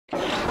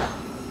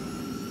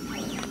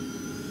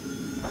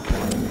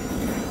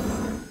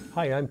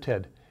Hi, I'm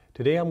Ted.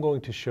 Today I'm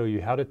going to show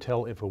you how to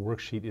tell if a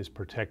worksheet is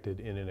protected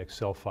in an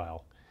Excel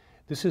file.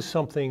 This is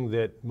something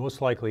that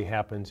most likely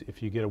happens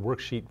if you get a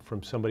worksheet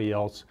from somebody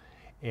else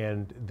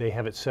and they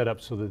have it set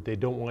up so that they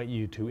don't want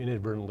you to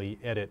inadvertently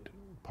edit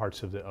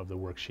parts of the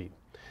worksheet.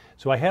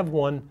 So I have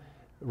one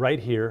right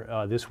here.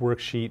 This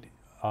worksheet,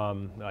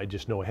 I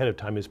just know ahead of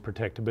time is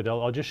protected, but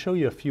I'll just show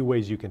you a few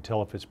ways you can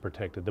tell if it's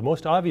protected. The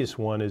most obvious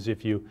one is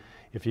if you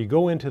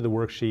go into the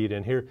worksheet,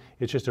 and here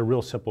it's just a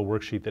real simple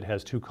worksheet that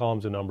has two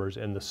columns of numbers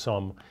and the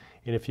sum.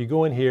 And if you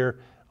go in here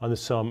on the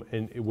sum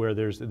and where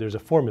there's a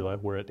formula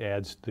where it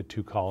adds the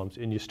two columns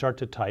and you start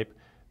to type,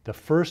 the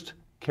first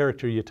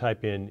character you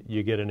type in,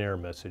 you get an error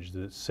message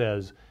that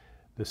says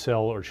the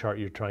cell or chart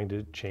you're trying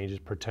to change is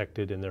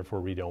protected and therefore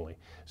read-only.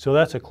 So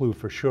that's a clue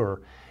for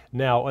sure.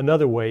 Now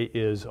another way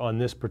is on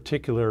this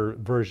particular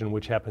version,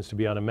 which happens to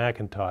be on a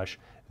Macintosh,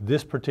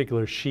 this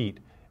particular sheet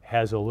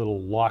has a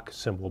little lock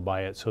symbol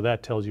by it, so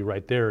that tells you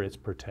right there it's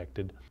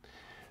protected.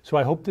 So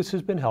I hope this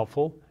has been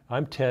helpful.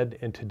 I'm Ted,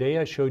 and today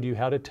I showed you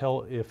how to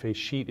tell if a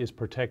sheet is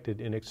protected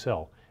in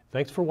Excel.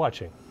 Thanks for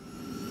watching.